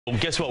Well,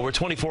 guess what? We're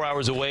 24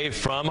 hours away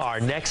from our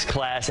next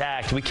class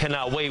act. We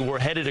cannot wait. We're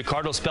headed to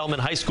Cardinal Spellman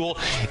High School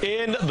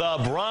in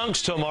the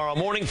Bronx tomorrow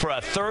morning for a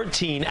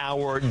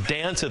 13-hour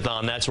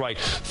dance-a-thon. That's right,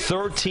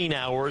 13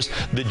 hours.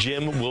 The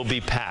gym will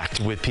be packed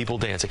with people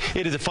dancing.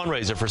 It is a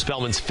fundraiser for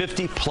Spellman's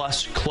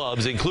 50-plus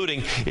clubs,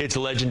 including its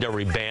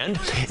legendary band.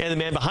 And the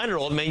man behind it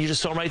all, the man you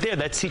just saw right there,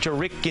 that's teacher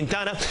Rick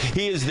Quintana.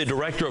 He is the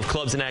director of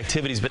clubs and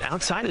activities, but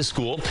outside of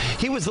school,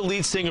 he was the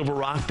lead singer of a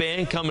rock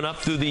band coming up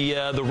through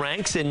the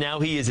ranks, and now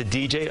he is a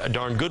DJ. A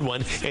darn good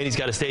one, and he's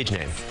got a stage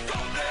name.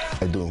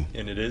 I do.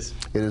 And it is?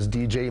 It is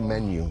DJ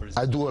Menu.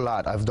 I do a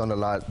lot. I've done a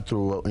lot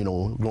through,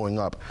 growing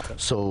up.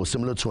 So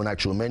similar to an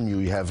actual menu,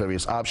 you have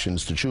various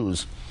options to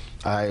choose.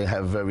 I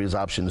have various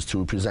options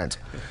to present.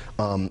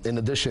 In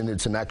addition,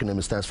 it's an acronym.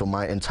 It stands for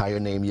My Entire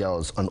Name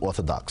Yells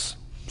Unorthodox.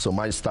 So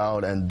my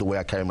style and the way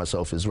I carry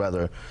myself is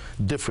rather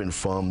different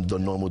from the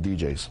normal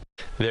DJs.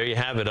 There you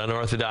have it.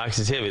 Unorthodox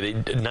is him.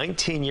 The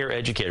 19-year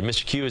educator,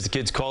 Mr. Q, as the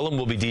kids call him,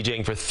 will be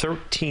DJing for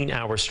 13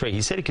 hours straight.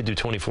 He said he could do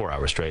 24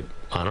 hours straight.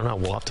 I don't know.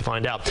 We'll have to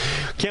find out.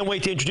 Can't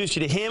wait to introduce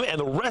you to him and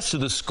the rest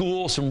of the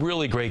school. Some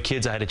really great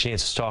kids I had a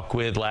chance to talk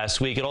with last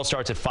week. It all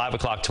starts at 5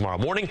 o'clock tomorrow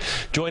morning.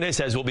 Join us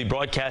as we'll be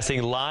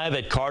broadcasting live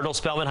at Cardinal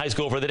Spellman High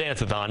School for the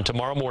dance-a-thon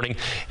tomorrow morning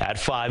at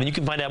 5. And you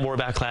can find out more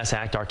about Class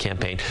Act, our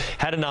campaign,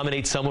 how to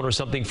nominate someone or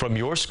something from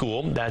your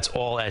school. That's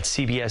all at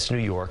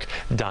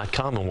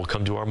cbsnewyork.com. And we'll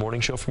come to our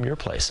morning show from your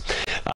place.